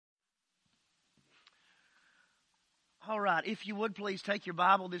All right, if you would please take your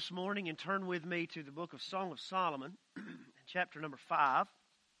Bible this morning and turn with me to the book of Song of Solomon, chapter number 5.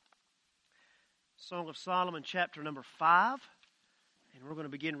 Song of Solomon, chapter number 5. And we're going to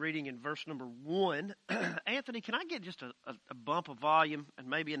begin reading in verse number 1. Anthony, can I get just a bump of volume, and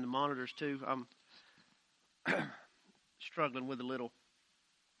maybe in the monitors too? I'm struggling with a little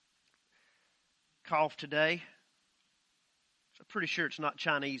cough today. I'm pretty sure it's not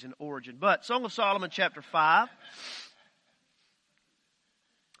Chinese in origin. But Song of Solomon, chapter 5.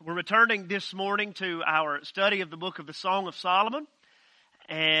 We're returning this morning to our study of the book of the Song of Solomon.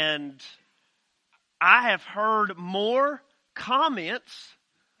 And I have heard more comments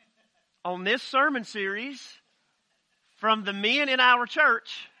on this sermon series from the men in our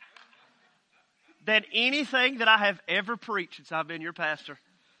church than anything that I have ever preached since I've been your pastor.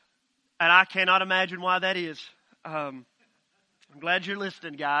 And I cannot imagine why that is. I'm glad you're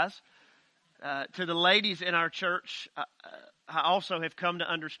listening, guys. To the ladies in our church, I also have come to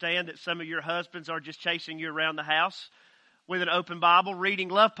understand that some of your husbands are just chasing you around the house with an open Bible, reading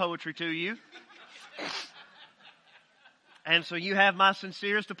love poetry to you. And so you have my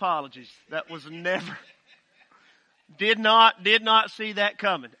sincerest apologies. That was never, did not see that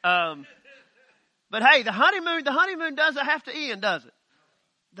coming. But hey, the honeymoon doesn't have to end, does it?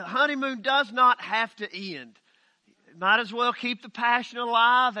 The honeymoon does not have to end. You might as well keep the passion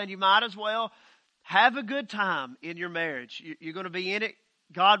alive, and you might as well have a good time in your marriage. You're going to be in it,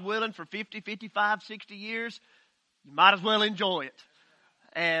 God willing, for 50, 55, 60 years. You might as well enjoy it.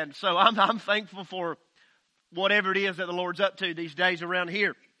 And so I'm thankful for whatever it is that the Lord's up to these days around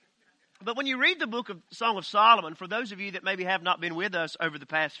here. But when you read the book of Song of Solomon, for those of you that maybe have not been with us over the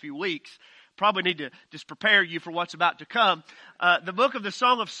past few weeks, probably need to just prepare you for what's about to come. The book of the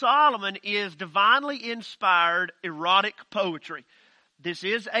Song of Solomon is divinely inspired erotic poetry. This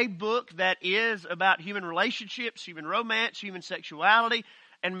is a book that is about human relationships, human romance, human sexuality,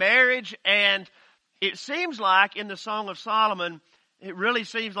 and marriage. And it seems like in the Song of Solomon, it really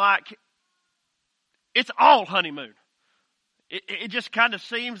seems like it's all honeymoon. It just kind of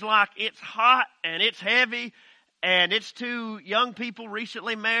seems like it's hot and it's heavy, and it's two young people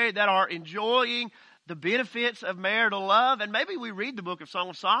recently married that are enjoying the benefits of marital love. And maybe we read the book of Song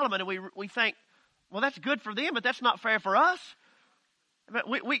of Solomon and we think, well, that's good for them, but that's not fair for us.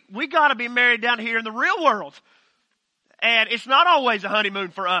 We got to be married down here in the real world. And it's not always a honeymoon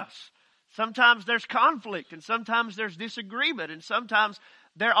for us. Sometimes there's conflict, and sometimes there's disagreement, and sometimes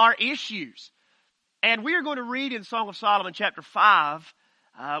there are issues. And we are going to read in Song of Solomon chapter 5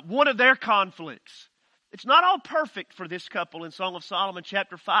 one of their conflicts. It's not all perfect for this couple in Song of Solomon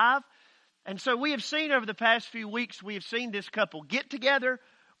chapter 5. And so we have seen over the past few weeks, we have seen this couple get together.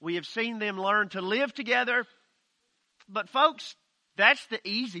 We have seen them learn to live together. But folks, that's the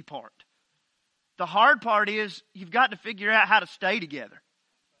easy part. The hard part is you've got to figure out how to stay together.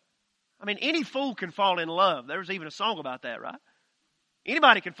 I mean, any fool can fall in love. There's even a song about that, right?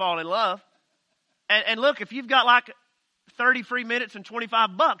 Anybody can fall in love. And look, if you've got like 30 free minutes and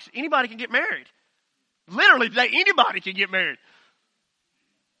 $25, anybody can get married. Literally today, anybody can get married.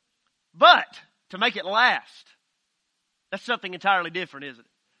 But to make it last, that's something entirely different, isn't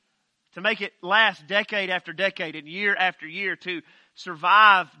it? To make it last decade after decade and year after year, to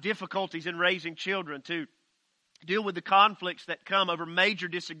survive difficulties in raising children, to deal with the conflicts that come over major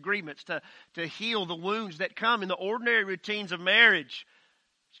disagreements, to heal the wounds that come in the ordinary routines of marriage.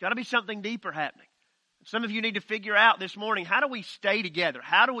 There's got to be something deeper happening. Some of you need to figure out this morning, how do we stay together?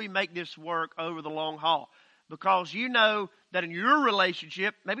 How do we make this work over the long haul? Because you know that in your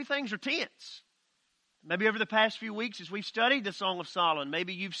relationship, maybe things are tense. Maybe over the past few weeks as we've studied the Song of Solomon,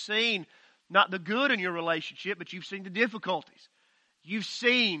 maybe you've seen not the good in your relationship, but you've seen the difficulties. You've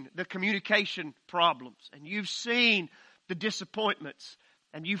seen the communication problems, and you've seen the disappointments,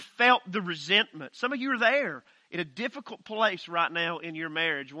 and you've felt the resentment. Some of you are there in a difficult place right now in your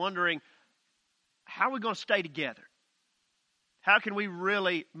marriage, wondering, how are we going to stay together? How can we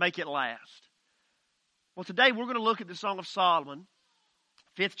really make it last? Well, today we're going to look at the Song of Solomon,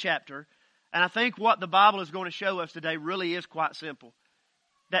 5th chapter. And I think what the Bible is going to show us today really is quite simple.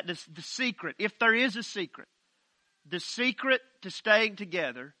 That the secret, if there is a secret, the secret to staying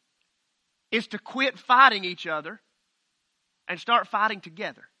together is to quit fighting each other and start fighting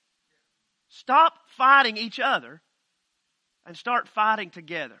together. Stop fighting each other and start fighting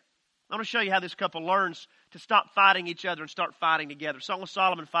together. I'm going to show you how this couple learns to stop fighting each other and start fighting together. Song of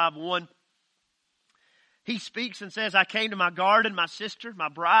Solomon 5:1. He speaks and says, I came to my garden, my sister, my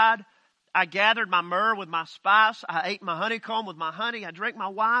bride. I gathered my myrrh with my spice. I ate my honeycomb with my honey. I drank my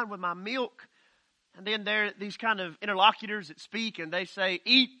wine with my milk. And then there are these kind of interlocutors that speak, and they say,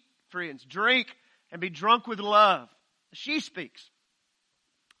 eat, friends, drink, and be drunk with love. She speaks.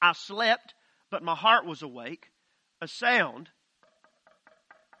 I slept, but my heart was awake. A sound.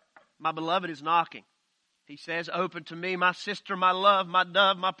 My beloved is knocking. He says, open to me, my sister, my love, my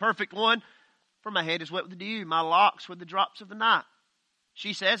dove, my perfect one. For my head is wet with the dew, my locks with the drops of the night.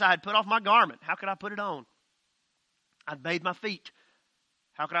 She says, I had put off my garment. How could I put it on? I'd bathed my feet.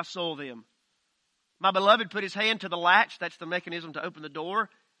 How could I soil them? My beloved put his hand to the latch. That's the mechanism to open the door.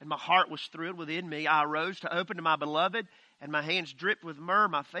 And my heart was thrilled within me. I arose to open to my beloved, and my hands dripped with myrrh,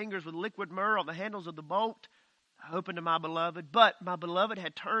 my fingers with liquid myrrh on the handles of the bolt. I opened to my beloved, but my beloved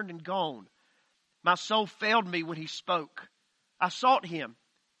had turned and gone. My soul failed me when he spoke. I sought him,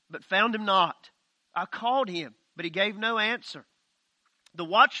 but found him not. I called him, but he gave no answer. The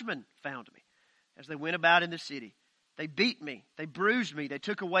watchmen found me as they went about in the city. They beat me. They bruised me. They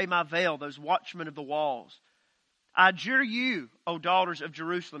took away my veil, those watchmen of the walls. I adjure you, O daughters of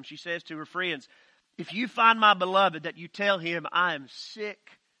Jerusalem, she says to her friends, if you find my beloved, that you tell him, I am sick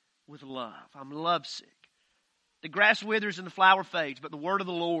with love. I'm lovesick. The grass withers and the flower fades, but the word of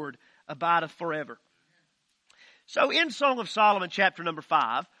the Lord abideth forever. So in Song of Solomon, chapter number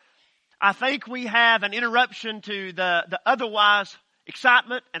 5, I think we have an interruption to the otherwise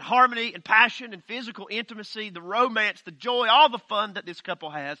excitement and harmony and passion and physical intimacy, the romance, the joy, all the fun that this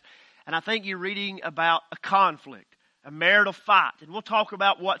couple has. And I think you're reading about a conflict, a marital fight. And we'll talk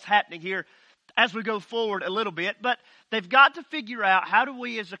about what's happening here as we go forward a little bit. But they've got to figure out, how do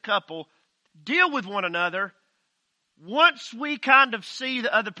we as a couple deal with one another once we kind of see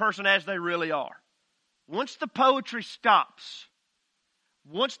the other person as they really are. Once the poetry stops.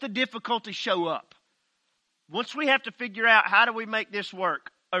 Once the difficulties show up. Once we have to figure out, how do we make this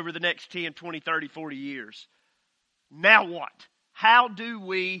work over the next 10, 20, 30, 40 years? Now what? How do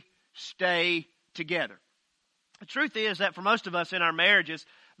we stay together? The truth is that for most of us in our marriages,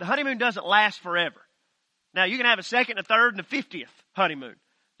 the honeymoon doesn't last forever. Now, you can have a second, a third, and a 50th honeymoon.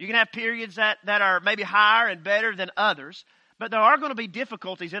 You can have periods that are maybe higher and better than others, but there are going to be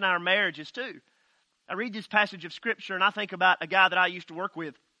difficulties in our marriages too. I read this passage of Scripture and I think about a guy that I used to work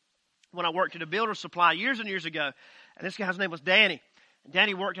with when I worked at a builder supply years and years ago. And this guy's name was Danny. And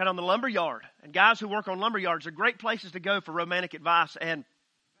Danny worked out on the lumber yard. And guys who work on lumber yards are great places to go for romantic advice. And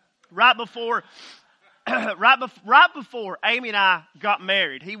right before Amy and I got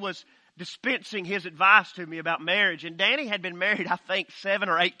married, he was dispensing his advice to me about marriage. And Danny had been married, I think, 7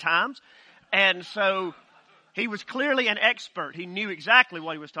 or 8 times. And so he was clearly an expert. He knew exactly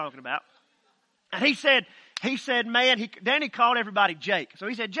what he was talking about. And he said, man, Danny called everybody Jake. So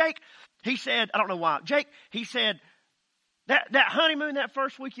he said, Jake, he said, I don't know why. Jake, he said, that honeymoon, that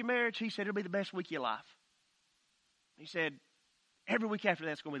first week of marriage, he said, it'll be the best week of your life. He said, every week after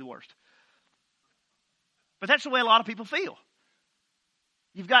that's going to be the worst. But that's the way a lot of people feel.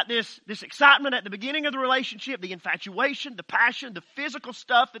 You've got this excitement at the beginning of the relationship, the infatuation, the passion, the physical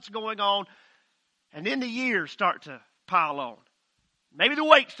stuff that's going on. And then the years start to pile on. Maybe the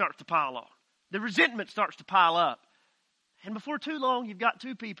weight starts to pile on. The resentment starts to pile up. And before too long, you've got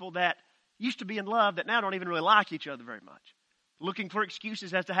 2 people that used to be in love that now don't even really like each other very much. Looking for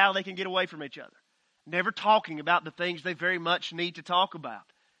excuses as to how they can get away from each other. Never talking about the things they very much need to talk about.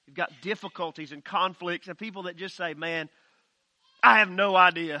 You've got difficulties and conflicts and people that just say, man, I have no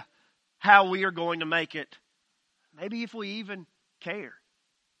idea how we are going to make it. Maybe if we even care.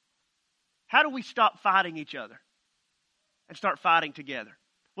 How do we stop fighting each other and start fighting together?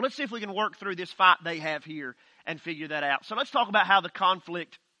 Well, let's see if we can work through this fight they have here and figure that out. So let's talk about how the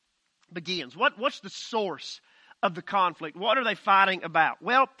conflict begins. What's the source of the conflict? What are they fighting about?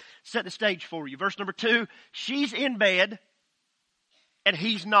 Well, set the stage for you. Verse number 2, she's in bed and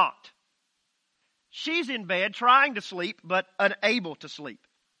he's not. She's in bed trying to sleep but unable to sleep.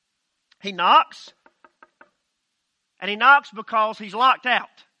 He knocks, and he knocks because he's locked out.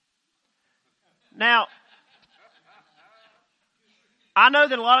 Now, I know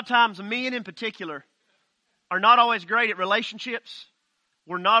that a lot of times men in particular are not always great at relationships.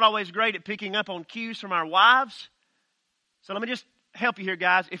 We're not always great at picking up on cues from our wives. So let me just help you here,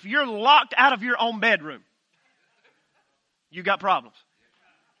 guys. If you're locked out of your own bedroom, you got problems.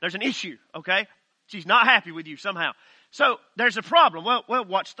 There's an issue, okay? She's not happy with you somehow. So there's a problem. Well,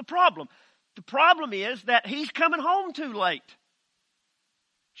 what's the problem? The problem is that he's coming home too late.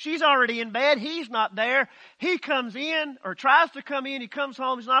 She's already in bed. He's not there. He comes in or tries to come in. He comes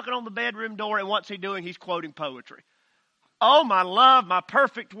home. He's knocking on the bedroom door. And what's he doing? He's quoting poetry. Oh, my love, my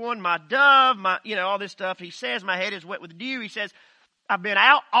perfect one, my dove, all this stuff. He says, my head is wet with dew. He says, I've been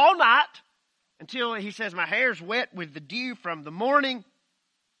out all night until he says, my hair's wet with the dew from the morning.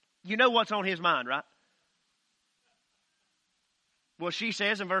 You know what's on his mind, right? Well, she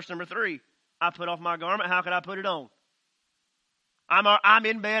says in verse number 3, I put off my garment. How could I put it on? I'm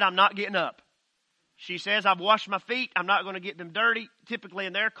in bed. I'm not getting up. She says, I've washed my feet. I'm not going to get them dirty. Typically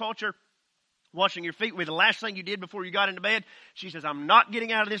in their culture, washing your feet was the last thing you did before you got into bed. She says, I'm not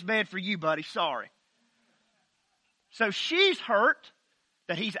getting out of this bed for you, buddy. Sorry. So she's hurt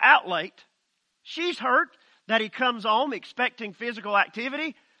that he's out late. She's hurt that he comes home expecting physical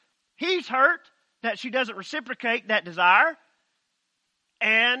activity. He's hurt that she doesn't reciprocate that desire.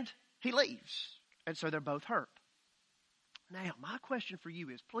 And he leaves. And so they're both hurt. Now, my question for you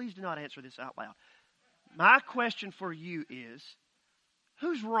is, please do not answer this out loud. My question for you is,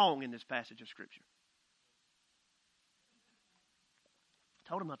 who's wrong in this passage of Scripture? I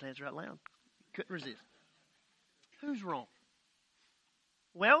told him not to answer out loud. Couldn't resist. Who's wrong?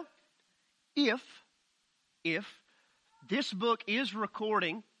 Well, if this book is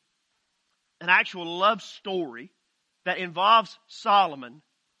recording an actual love story that involves Solomon,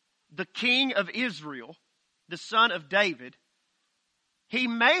 the king of Israel, the son of David, he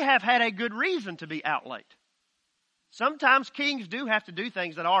may have had a good reason to be out late. Sometimes kings do have to do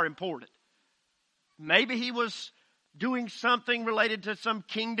things that are important. Maybe he was doing something related to some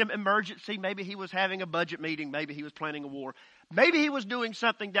kingdom emergency. Maybe he was having a budget meeting. Maybe he was planning a war. Maybe he was doing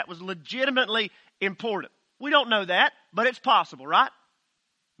something that was legitimately important. We don't know that, but it's possible, right?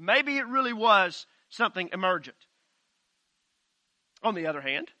 Maybe it really was something emergent. On the other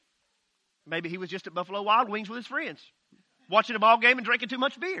hand, maybe he was just at Buffalo Wild Wings with his friends, watching a ball game and drinking too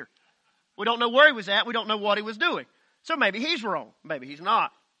much beer. We don't know where he was at. We don't know what he was doing. So maybe he's wrong. Maybe he's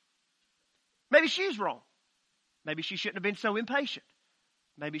not. Maybe she's wrong. Maybe she shouldn't have been so impatient.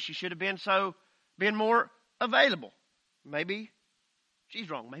 Maybe she should have been more available. Maybe she's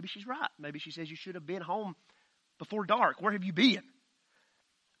wrong. Maybe she's right. Maybe she says you should have been home before dark. Where have you been?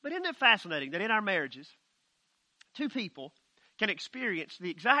 But isn't it fascinating that in our marriages, two people can experience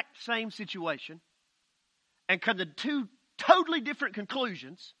the exact same situation and come to two totally different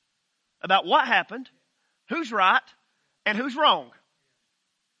conclusions about what happened, who's right, and who's wrong.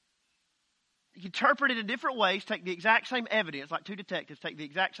 You interpret it in different ways, take the exact same evidence, like two detectives take the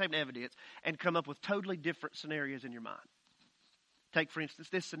exact same evidence, and come up with totally different scenarios in your mind. Take, for instance,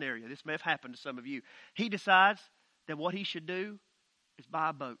 this scenario. This may have happened to some of you. He decides that what he should do is buy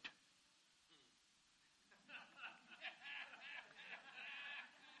a boat.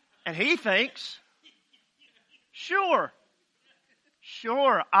 And he thinks, sure,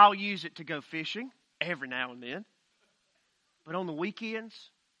 I'll use it to go fishing every now and then. But on the weekends,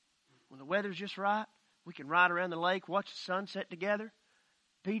 when the weather's just right, we can ride around the lake, watch the sunset together,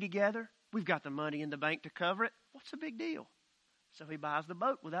 be together. We've got the money in the bank to cover it. What's the big deal? So he buys the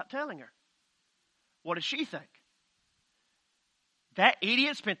boat without telling her. What does she think? That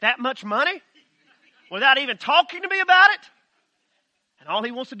idiot spent that much money without even talking to me about it? And all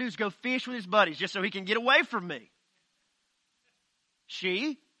he wants to do is go fish with his buddies just so he can get away from me.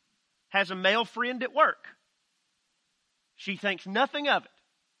 She has a male friend at work. She thinks nothing of it.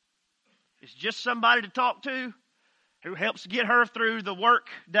 It's just somebody to talk to who helps get her through the work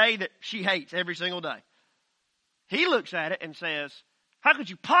day that she hates every single day. He looks at it and says, how could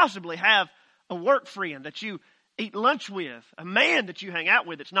you possibly have a work friend that you eat lunch with, a man that you hang out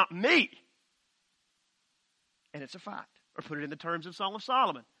with that's not me? And it's a fight. Or put it in the terms of Song of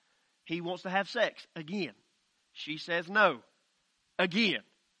Solomon. He wants to have sex again. She says no. Again.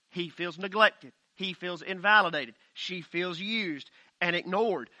 He feels neglected. He feels invalidated. She feels used and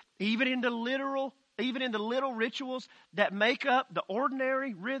ignored. Even in the little rituals that make up the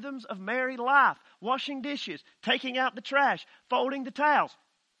ordinary rhythms of married life. Washing dishes, taking out the trash, folding the towels.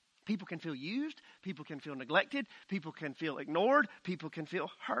 People can feel used. People can feel neglected. People can feel ignored. People can feel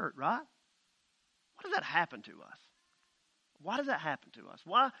hurt, right? Why does that happen to us? Why does that happen to us?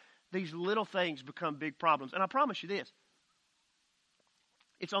 Why these little things become big problems? And I promise you this.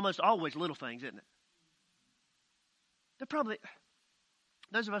 It's almost always little things, isn't it?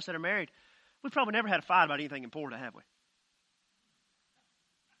 Those of us that are married, we've probably never had a fight about anything important, have we?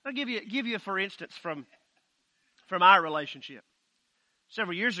 I'll give you for instance from our relationship.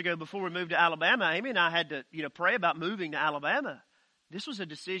 Several years ago, before we moved to Alabama, Amy and I had to pray about moving to Alabama. This was a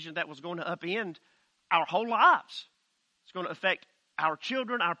decision that was going to upend our whole lives. It's going to affect our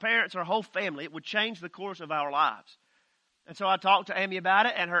children, our parents, our whole family. It would change the course of our lives. And so I talked to Amy about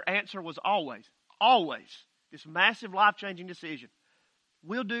it, and her answer was always, this massive life-changing decision.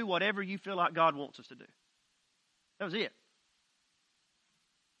 We'll do whatever you feel like God wants us to do. That was it.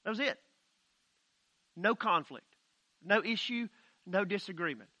 That was it. No conflict, no issue, no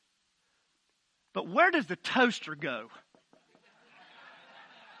disagreement. But where does the toaster go?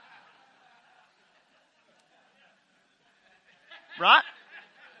 Right?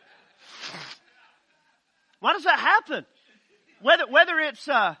 Why does that happen? Whether it's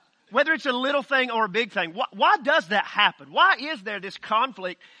a little thing or a big thing, why does that happen? Why is there this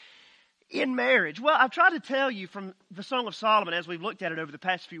conflict in marriage? Well, I've tried to tell you from the Song of Solomon, as we've looked at it over the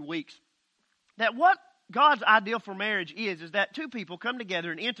past few weeks, that what God's ideal for marriage is that two people come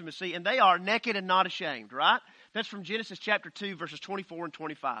together in intimacy and they are naked and not ashamed, right? That's from Genesis chapter 2, verses 24 and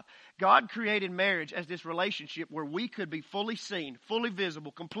 25. God created marriage as this relationship where we could be fully seen, fully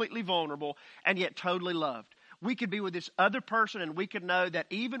visible, completely vulnerable, and yet totally loved. We could be with this other person and we could know that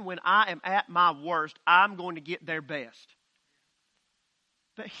even when I am at my worst, I'm going to get their best.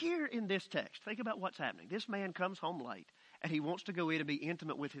 But here in this text, think about what's happening. This man comes home late and he wants to go in and be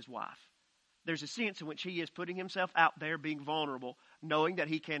intimate with his wife. There's a sense in which he is putting himself out there, being vulnerable, knowing that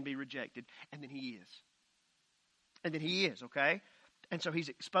he can be rejected. And then he is. And then he is, okay? And so he's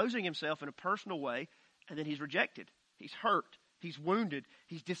exposing himself in a personal way, and then he's rejected. He's hurt. He's wounded.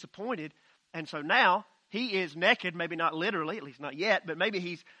 He's disappointed. And so now he is naked, maybe not literally, at least not yet, but maybe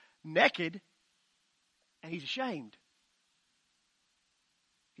he's naked, and he's ashamed.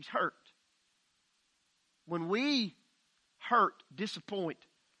 He's hurt. When we hurt, disappoint,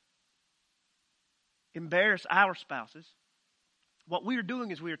 embarrass our spouses, what we are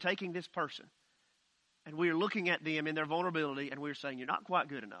doing is we are taking this person and we are looking at them in their vulnerability and we're saying, you're not quite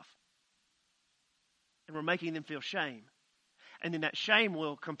good enough. And we're making them feel shame. And then that shame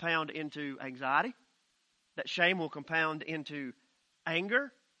will compound into anxiety. That shame will compound into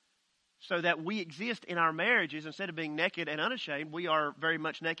anger, so that we exist in our marriages, instead of being naked and unashamed, we are very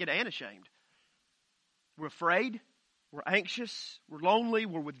much naked and ashamed. We're afraid. We're anxious. We're lonely.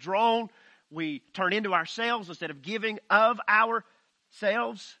 We're withdrawn. We turn into ourselves instead of giving of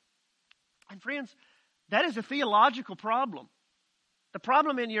ourselves. And friends, that is a theological problem. The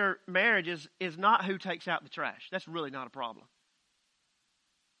problem in your marriage is not who takes out the trash. That's really not a problem.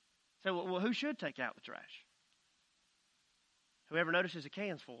 So, well, who should take out the trash? Whoever notices the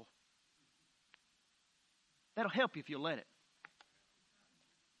can's full. That'll help you if you'll let it.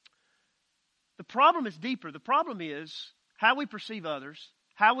 The problem is deeper. The problem is how we perceive others,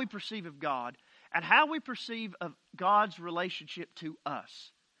 how we perceive of God, and how we perceive of God's relationship to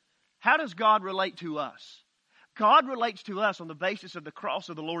us. How does God relate to us? God relates to us on the basis of the cross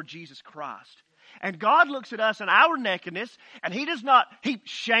of the Lord Jesus Christ. And God looks at us in our nakedness, and He does not heap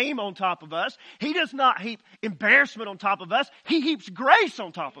shame on top of us. He does not heap embarrassment on top of us. He heaps grace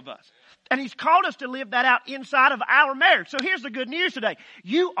on top of us. And He's called us to live that out inside of our marriage. So here's the good news today.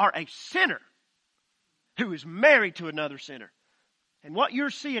 You are a sinner who is married to another sinner. And what your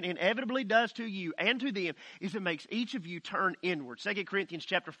sin inevitably does to you and to them is it makes each of you turn inward. 2 Corinthians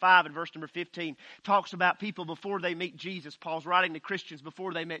chapter 5 and verse number 15 talks about people before they meet Jesus. Paul's writing to Christians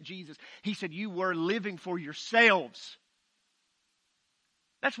before they met Jesus. He said, you were living for yourselves.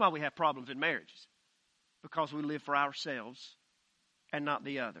 That's why we have problems in marriages. Because we live for ourselves and not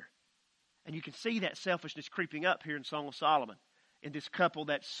the other. And you can see that selfishness creeping up here in Song of Solomon. In this couple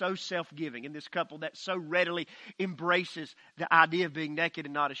that's so self-giving, in this couple that so readily embraces the idea of being naked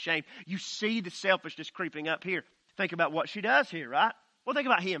and not ashamed. You see the selfishness creeping up here. Think about what she does here, right? Well, think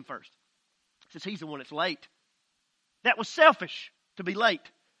about him first. Since he's the one that's late. That was selfish to be late.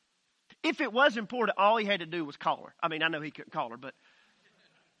 If it was important, all he had to do was call her. I mean, I know he couldn't call her, but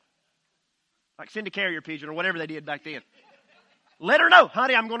like send a carrier pigeon or whatever they did back then. Let her know,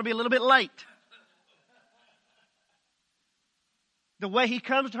 honey, I'm going to be a little bit late. The way he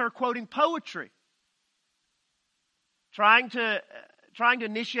comes to her quoting poetry, trying to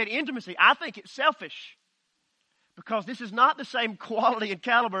initiate intimacy, I think it's selfish. Because this is not the same quality and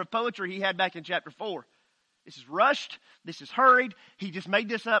caliber of poetry he had back in chapter 4. This is rushed. This is hurried. He just made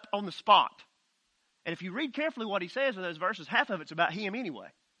this up on the spot. And if you read carefully what he says in those verses, half of it's about him anyway.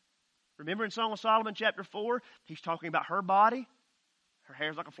 Remember in Song of Solomon chapter 4, he's talking about her body. Her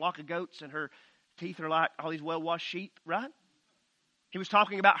hair's like a flock of goats and her teeth are like all these well-washed sheep, right? He was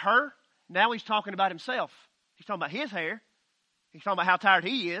talking about her. Now he's talking about himself. He's talking about his hair. He's talking about how tired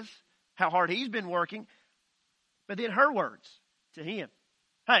he is, how hard he's been working. But then her words to him.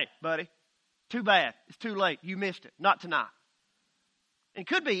 Hey, buddy, too bad. It's too late. You missed it. Not tonight. And it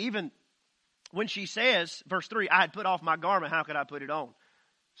could be even when she says, verse 3, I had put off my garment. How could I put it on?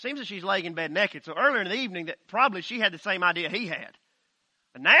 Seems that she's laying in bed naked. So earlier in the evening, that probably she had the same idea he had.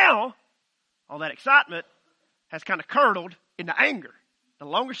 But now, all that excitement has kind of curdled into anger. The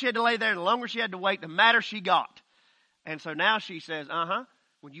longer she had to lay there, the longer she had to wait, the madder she got. And so now she says,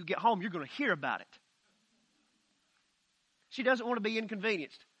 when you get home, you're going to hear about it. She doesn't want to be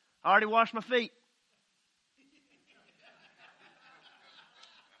inconvenienced. I already washed my feet.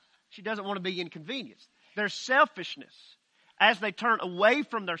 She doesn't want to be inconvenienced. There's selfishness as they turn away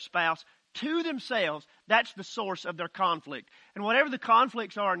from their spouse to themselves, that's the source of their conflict. And whatever the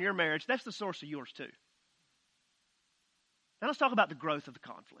conflicts are in your marriage, that's the source of yours too. Now let's talk about the growth of the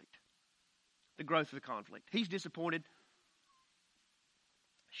conflict. The growth of the conflict. He's disappointed.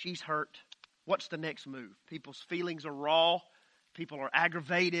 She's hurt. What's the next move? People's feelings are raw. People are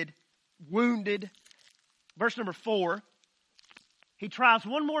aggravated, wounded. Verse number 4, he tries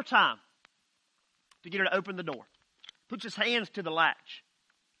one more time to get her to open the door. Puts his hands to the latch.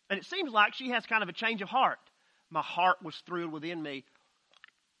 And it seems like she has kind of a change of heart. My heart was thrilled within me.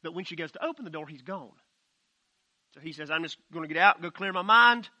 But when she goes to open the door, he's gone. So he says, I'm just going to get out, go clear my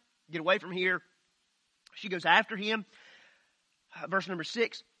mind, get away from here. She goes after him. Verse number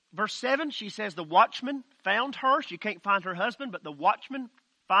 6. Verse 7, she says, the watchman found her. She can't find her husband, but the watchman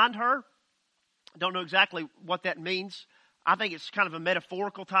found her. Don't know exactly what that means. I think it's kind of a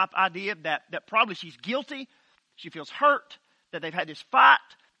metaphorical type idea that probably she's guilty. She feels hurt, that they've had this fight,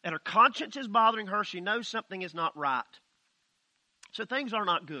 that her conscience is bothering her. She knows something is not right. So things are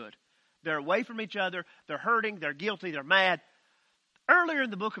not good. They're away from each other. They're hurting. They're guilty. They're mad. Earlier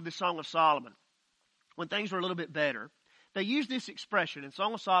in the book of the Song of Solomon, when things were a little bit better, they use this expression in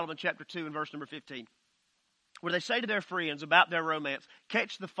Song of Solomon chapter 2 and verse number 15, where they say to their friends about their romance,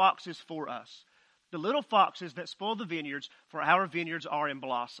 catch the foxes for us, the little foxes that spoil the vineyards, for our vineyards are in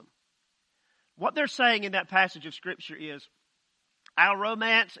blossom. What they're saying in that passage of Scripture is, our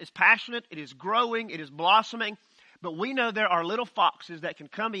romance is passionate, it is growing, it is blossoming, but we know there are little foxes that can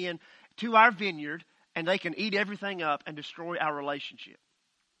come in to our vineyard and they can eat everything up and destroy our relationship.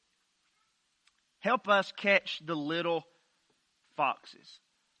 Help us catch the little foxes.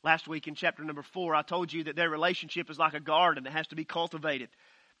 Last week in chapter number 4, I told you that their relationship is like a garden that has to be cultivated,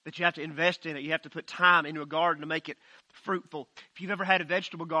 that you have to invest in it. You have to put time into a garden to make it fruitful. If you've ever had a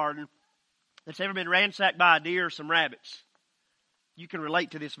vegetable garden that's ever been ransacked by a deer or some rabbits, you can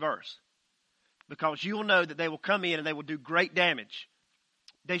relate to this verse, because you will know that they will come in and they will do great damage.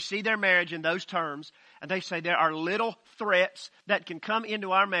 They see their marriage in those terms, and they say there are little threats that can come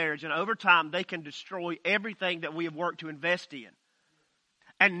into our marriage, and over time they can destroy everything that we have worked to invest in.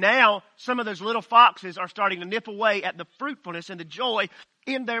 And now some of those little foxes are starting to nip away at the fruitfulness and the joy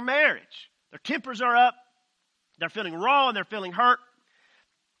in their marriage. Their tempers are up, they're feeling raw, and they're feeling hurt.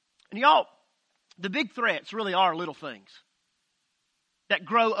 And y'all, the big threats really are little things that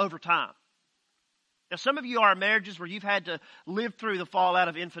grow over time. Now, some of you are in marriages where you've had to live through the fallout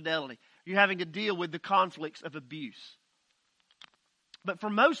of infidelity. You're having to deal with the conflicts of abuse. But for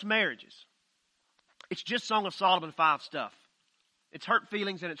most marriages, it's just Song of Solomon 5 stuff. It's hurt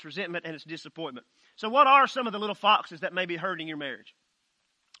feelings and it's resentment and it's disappointment. So what are some of the little foxes that may be hurting your marriage?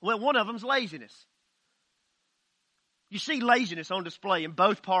 Well, one of them is laziness. You see laziness on display in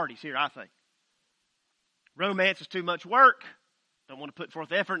both parties here, I think. Romance is too much work. Don't want to put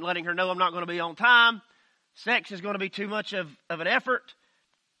forth effort in letting her know I'm not going to be on time. Sex is going to be too much of an effort.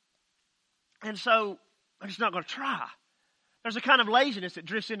 And so I'm just not going to try. There's a kind of laziness that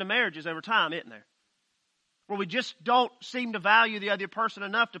drifts into marriages over time, isn't there? Where we just don't seem to value the other person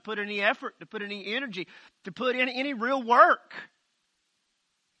enough to put any effort, to put any energy, to put in any real work.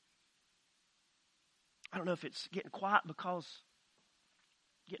 I don't know if it's getting quiet because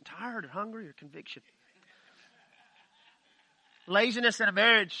getting tired or hungry or conviction. Laziness in a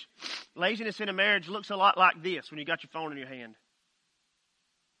marriage looks a lot like this when you got your phone in your hand.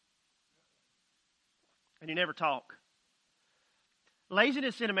 And you never talk.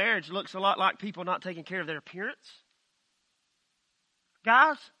 Laziness in a marriage looks a lot like people not taking care of their appearance.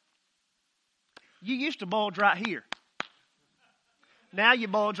 Guys, you used to bulge right here. Now you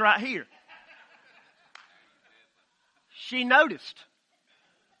bulge right here. She noticed.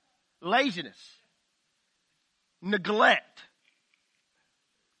 Laziness. Neglect.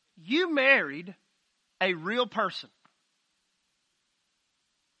 You married a real person.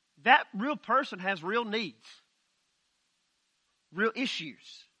 That real person has real needs, real issues,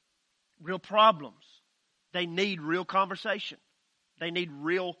 real problems. They need real conversation. They need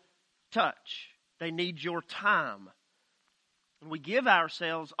real touch. They need your time. And we give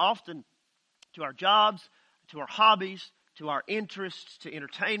ourselves often to our jobs, to our hobbies, to our interests, to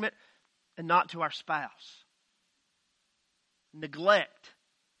entertainment, and not to our spouse. Neglect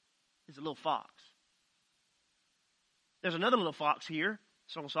is a little fox. There's another little fox here,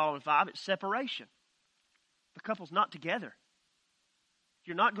 Song of Solomon 5, it's separation. The couple's not together.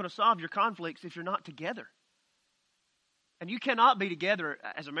 You're not going to solve your conflicts if you're not together. And you cannot be together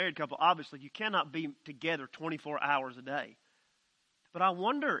as a married couple, obviously. You cannot be together 24 hours a day. But I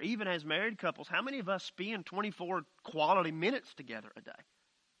wonder, even as married couples, how many of us spend 24 quality minutes together a day?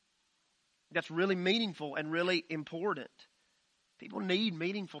 That's really meaningful and really important. People need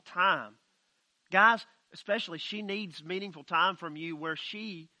meaningful time. Guys, especially, she needs meaningful time from you where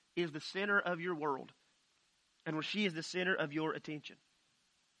she is the center of your world and where she is the center of your attention.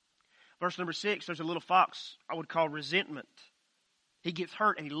 Verse number 6, there's a little fox I would call resentment. He gets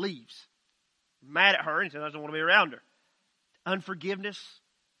hurt and he leaves. Mad at her and he says, I don't want to be around her. Unforgiveness,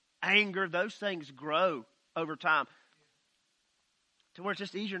 anger, those things grow over time to where it's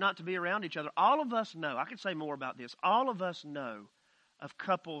just easier not to be around each other. All of us know, I could say more about this, all of us know of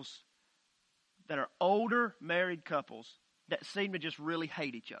couples that are older married couples that seem to just really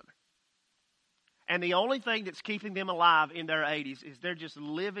hate each other. And the only thing that's keeping them alive in their 80s is they're just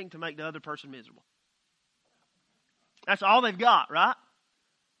living to make the other person miserable. That's all they've got, right?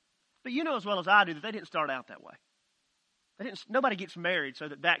 But you know as well as I do that they didn't start out that way. Nobody gets married so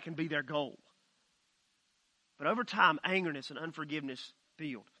that that can be their goal. But over time, angerness and unforgiveness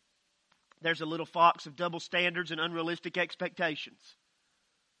build. There's a little fox of double standards and unrealistic expectations.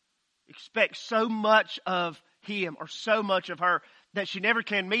 Expect so much of him or so much of her that she never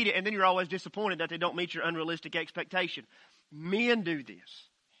can meet it, and then you're always disappointed that they don't meet your unrealistic expectation. Men do this.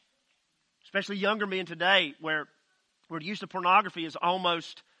 Especially younger men today where the use of pornography is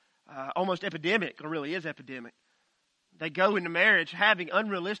almost epidemic, or really is epidemic. They go into marriage having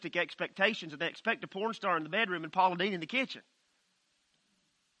unrealistic expectations, and they expect a porn star in the bedroom and Paula Deen in the kitchen.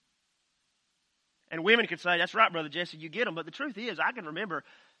 And women could say, that's right, Brother Jesse, you get them. But the truth is, I can remember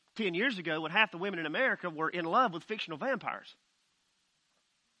 10 years ago when half the women in America were in love with fictional vampires.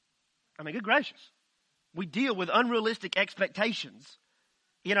 I mean, good gracious. We deal with unrealistic expectations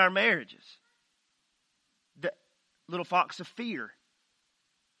in our marriages. The little fox of fear.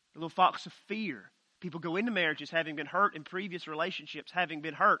 The little fox of fear. People go into marriages having been hurt in previous relationships, having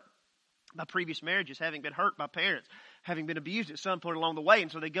been hurt by previous marriages, having been hurt by parents, having been abused at some point along the way.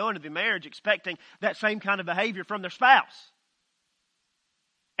 And so they go into the marriage expecting that same kind of behavior from their spouse.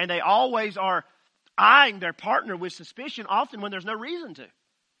 And they always are eyeing their partner with suspicion, often when there's no reason to.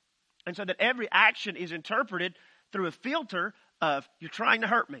 And so that every action is interpreted through a filter of, you're trying to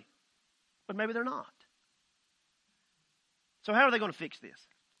hurt me. But maybe they're not. So how are they going to fix this?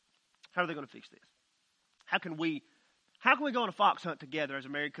 How are they going to fix this? How can we go on a fox hunt together as a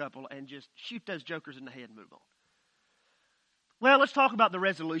married couple and just shoot those jokers in the head and move on? Well, let's talk about the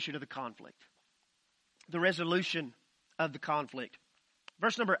resolution of the conflict. The resolution of the conflict.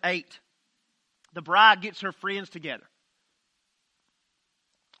 Verse number 8. The bride gets her friends together.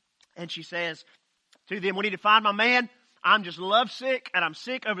 And she says to them, we need to find my man. I'm just lovesick, and I'm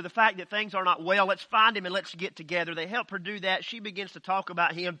sick over the fact that things are not well. Let's find him and let's get together. They help her do that. She begins to talk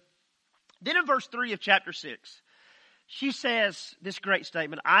about him. Then in verse 3 of chapter 6, she says this great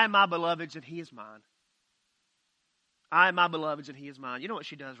statement, I am my beloved's and he is mine. I am my beloved's and he is mine. You know what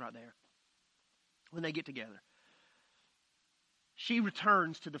she does right there? When they get together. She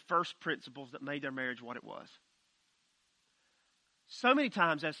returns to the first principles that made their marriage what it was. So many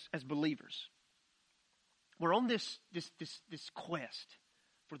times as believers, we're on this quest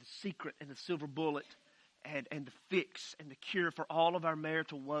for the secret and the silver bullet and the fix and the cure for all of our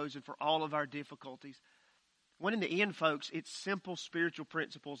marital woes and for all of our difficulties. When in the end, folks, it's simple spiritual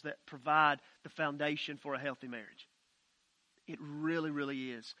principles that provide the foundation for a healthy marriage. It really,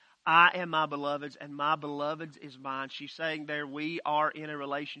 really is. I am my beloved's and my beloved's is mine. She's saying there we are in a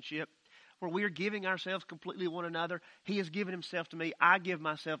relationship where we are giving ourselves completely to one another. He has given himself to me. I give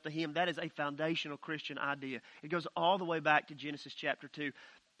myself to him. That is a foundational Christian idea. It goes all the way back to Genesis chapter 2.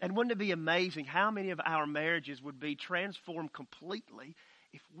 And wouldn't it be amazing how many of our marriages would be transformed completely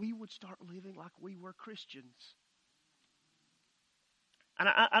if we would start living like we were Christians? And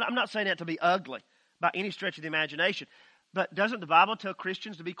I'm not saying that to be ugly by any stretch of the imagination. But doesn't the Bible tell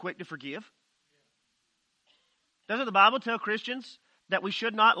Christians to be quick to forgive? Doesn't the Bible tell Christians that we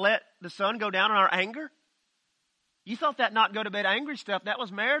should not let the sun go down on our anger? You thought that not go to bed angry stuff, that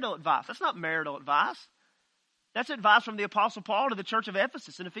was marital advice. That's not marital advice. That's advice from the Apostle Paul to the church of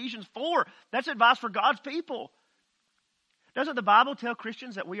Ephesus in Ephesians 4. That's advice for God's people. Doesn't the Bible tell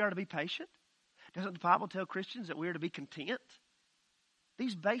Christians that we are to be patient? Doesn't the Bible tell Christians that we are to be content?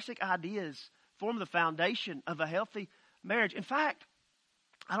 These basic ideas form the foundation of a healthy marriage. In fact,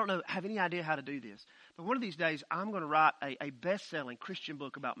 I don't have any idea how to do this, but one of these days I'm going to write a best-selling Christian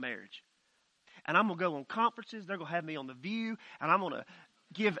book about marriage. And I'm going to go on conferences. They're going to have me on The View, and I'm going to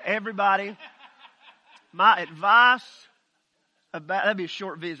give everybody my advice about, that'd be a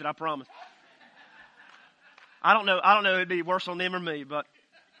short visit, I promise. I don't know it'd be worse on them or me, but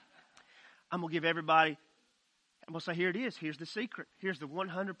I'm going to give everybody, I'm going to say, here it is. Here's the secret. Here's the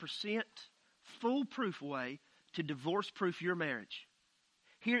 100% foolproof way to divorce-proof your marriage.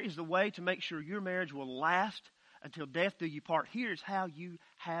 Here is the way to make sure your marriage will last until death do you part. Here's how you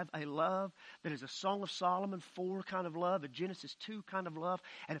have a love that is a Song of Solomon 4 kind of love, a Genesis 2 kind of love,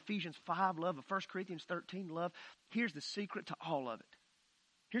 and Ephesians 5 love, a 1 Corinthians 13 love. Here's the secret to all of it.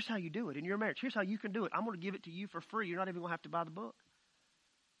 Here's how you do it in your marriage. Here's how you can do it. I'm going to give it to you for free. You're not even going to have to buy the book.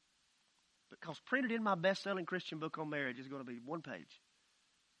 Because printed in my best-selling Christian book on marriage is going to be one page.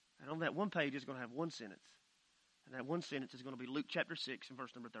 And on that one page is going to have one sentence. And that one sentence is going to be Luke chapter 6 and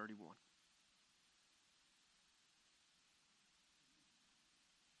verse number 31.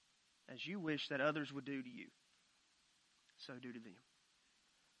 As you wish that others would do to you, so do to them.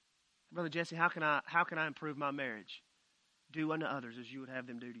 Brother Jesse, how can I improve my marriage? Do unto others as you would have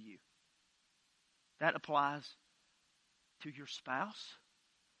them do to you. That applies to your spouse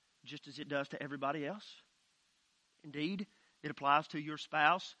just as it does to everybody else. Indeed, it applies to your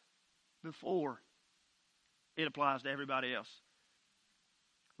spouse before it applies to everybody else.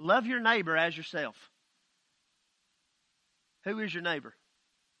 Love your neighbor as yourself. Who is your neighbor?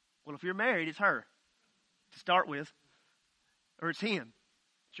 Well, if you're married, it's her to start with, or it's him.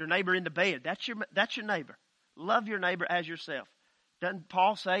 It's your neighbor in the bed. That's your neighbor. Love your neighbor as yourself. Doesn't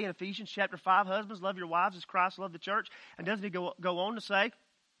Paul say in Ephesians chapter 5, husbands, love your wives as Christ loved the church? And doesn't he go on to say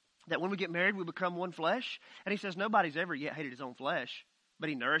that when we get married, we become one flesh? And he says nobody's ever yet hated his own flesh, but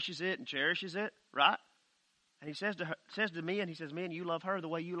he nourishes it and cherishes it, right? And he says to men, he says, men, you love her the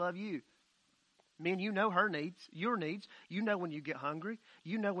way you love you. Men, you know her needs, your needs. You know when you get hungry.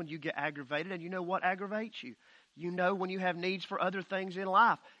 You know when you get aggravated, and you know what aggravates you. You know when you have needs for other things in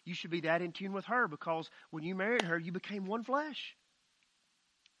life. You should be that in tune with her, because when you married her, you became one flesh.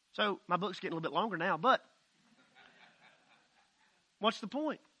 So my book's getting a little bit longer now, but what's the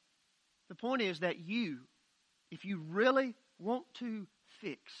point? The point is that you, if you really want to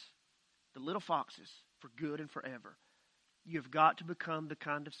fix the little foxes for good and forever, you've got to become the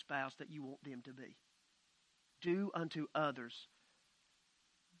kind of spouse that you want them to be. Do unto others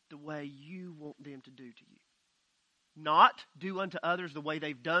the way you want them to do to you. Not do unto others the way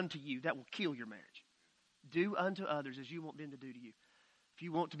they've done to you. That will kill your marriage. Do unto others as you want them to do to you. If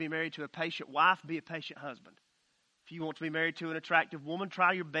you want to be married to a patient wife, be a patient husband. If you want to be married to an attractive woman,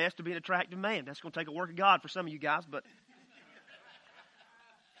 try your best to be an attractive man. That's going to take a work of God for some of you guys, but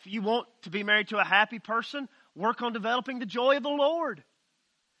if you want to be married to a happy person, work on developing the joy of the Lord.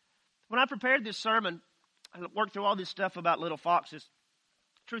 When I prepared this sermon, I worked through all this stuff about little foxes.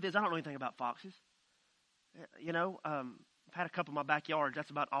 Truth is, I don't know anything about foxes. You know, I've had a couple in my backyard.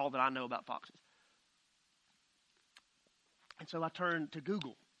 That's about all that I know about foxes. And so I turned to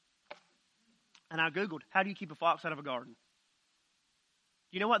Google. And I Googled, how do you keep a fox out of a garden?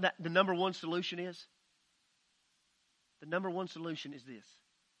 You know what the number one solution is? The number one solution is this.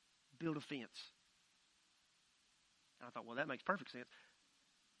 Build a fence. And I thought, well, that makes perfect sense.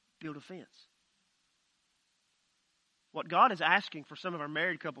 Build a fence. What God is asking for some of our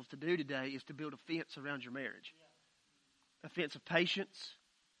married couples to do today is to build a fence around your marriage. A fence of patience,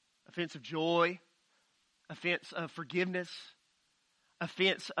 a fence of joy, a fence of forgiveness, a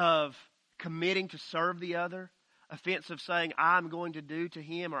fence of committing to serve the other, a fence of saying, I'm going to do to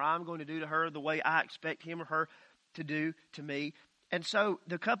him or I'm going to do to her the way I expect him or her to do to me. And so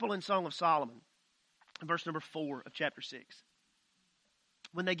the couple in Song of Solomon, in verse number 4 of chapter 6,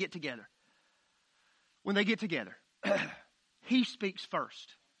 when they get together, he speaks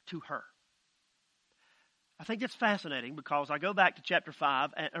first to her. I think that's fascinating because I go back to chapter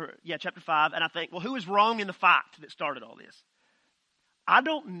 5, and I think, well, who was wrong in the fight that started all this? I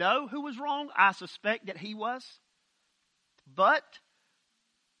don't know who was wrong. I suspect that he was. But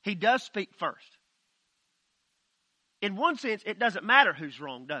he does speak first. In one sense, it doesn't matter who's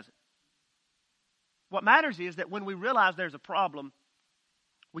wrong, does it? What matters is that when we realize there's a problem,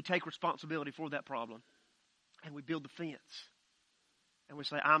 we take responsibility for that problem. And we build the fence. And we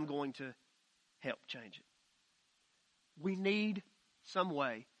say, I'm going to help change it. We need some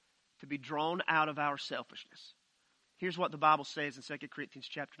way to be drawn out of our selfishness. Here's what the Bible says in 2 Corinthians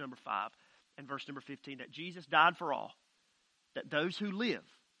chapter number 5 and verse number 15. That Jesus died for all. That those who live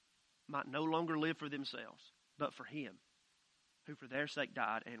might no longer live for themselves, but for him who for their sake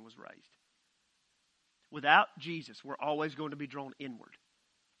died and was raised. Without Jesus, we're always going to be drawn inward.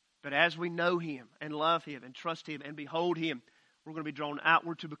 But as we know him and love him and trust him and behold him, we're going to be drawn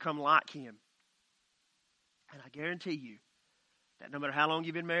outward to become like him. And I guarantee you that no matter how long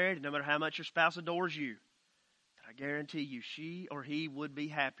you've been married and no matter how much your spouse adores you, that I guarantee you she or he would be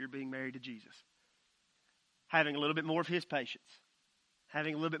happier being married to Jesus. Having a little bit more of his patience,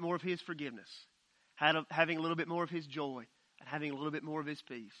 having a little bit more of his forgiveness, having a little bit more of his joy, and having a little bit more of his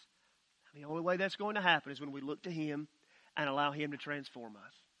peace. And the only way that's going to happen is when we look to him and allow him to transform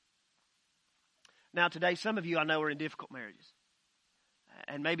us. Now today, some of you I know are in difficult marriages.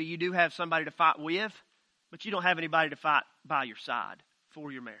 And maybe you do have somebody to fight with, but you don't have anybody to fight by your side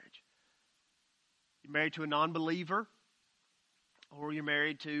for your marriage. You're married to a non-believer, or you're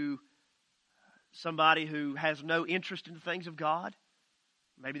married to somebody who has no interest in the things of God.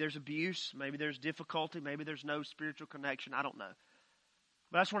 Maybe there's abuse, maybe there's difficulty, maybe there's no spiritual connection, I don't know.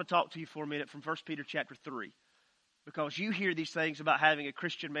 But I just want to talk to you for a minute from 1 Peter chapter 3. Because you hear these things about having a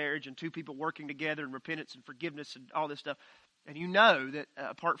Christian marriage and two people working together and repentance and forgiveness and all this stuff. And you know that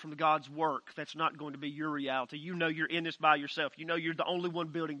apart from God's work, that's not going to be your reality. You know you're in this by yourself. You know you're the only one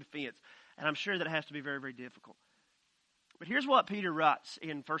building the fence. And I'm sure that it has to be very, very difficult. But here's what Peter writes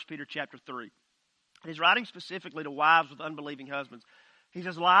in 1 Peter chapter 3. And he's writing specifically to wives with unbelieving husbands. He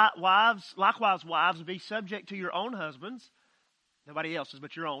says, likewise, wives, be subject to your own husbands, nobody else's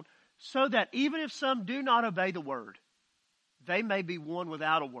but your own, so that even if some do not obey the word, they may be won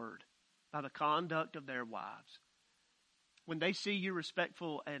without a word by the conduct of their wives. When they see your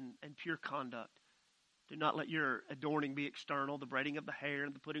respectful and pure conduct, do not let your adorning be external, the braiding of the hair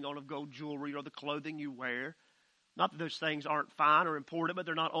and the putting on of gold jewelry or the clothing you wear. Not that those things aren't fine or important, but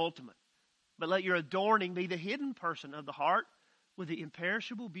they're not ultimate. But let your adorning be the hidden person of the heart with the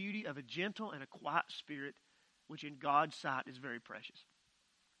imperishable beauty of a gentle and a quiet spirit, which in God's sight is very precious.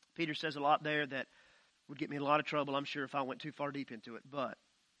 Peter says a lot there that would get me in a lot of trouble, I'm sure, if I went too far deep into it. But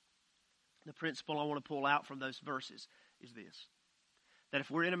the principle I want to pull out from those verses is this. That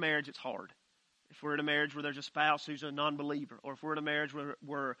if we're in a marriage, it's hard. If we're in a marriage where there's a spouse who's a non-believer, or if we're in a marriage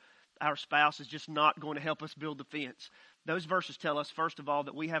where our spouse is just not going to help us build the fence, those verses tell us, first of all,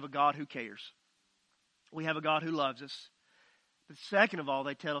 that we have a God who cares. We have a God who loves us. But second of all,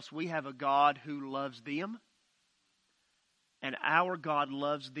 they tell us we have a God who loves them. And our God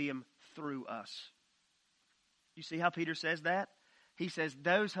loves them through us. You see how Peter says that? He says,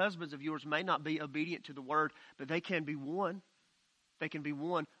 those husbands of yours may not be obedient to the word, but they can be won. They can be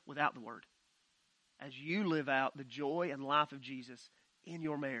won without the word. As you live out the joy and life of Jesus in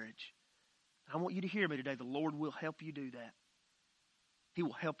your marriage. I want you to hear me today. The Lord will help you do that. He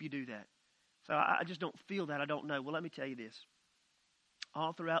will help you do that. So I just don't feel that. I don't know. Well, let me tell you this.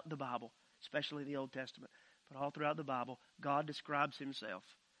 All throughout the Bible, especially the Old Testament, but all throughout the Bible, God describes himself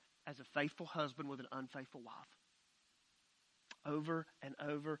as a faithful husband with an unfaithful wife. Over and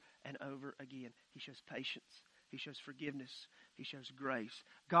over and over again. He shows patience. He shows forgiveness. He shows grace.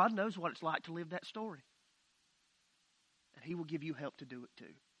 God knows what it's like to live that story. And he will give you help to do it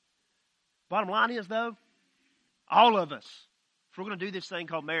too. Bottom line is, though, all of us, if we're going to do this thing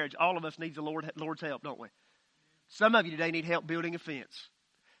called marriage, all of us need the Lord's help, don't we? Some of you today need help building a fence.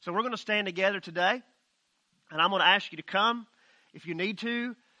 So we're going to stand together today. And I'm going to ask you to come, if you need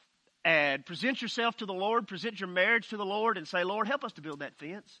to, and present yourself to the Lord, present your marriage to the Lord, and say, Lord, help us to build that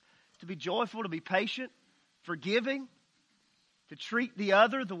fence, to be joyful, to be patient, forgiving, to treat the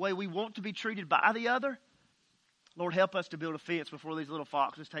other the way we want to be treated by the other. Lord, help us to build a fence before these little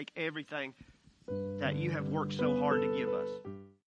foxes take everything that you have worked so hard to give us.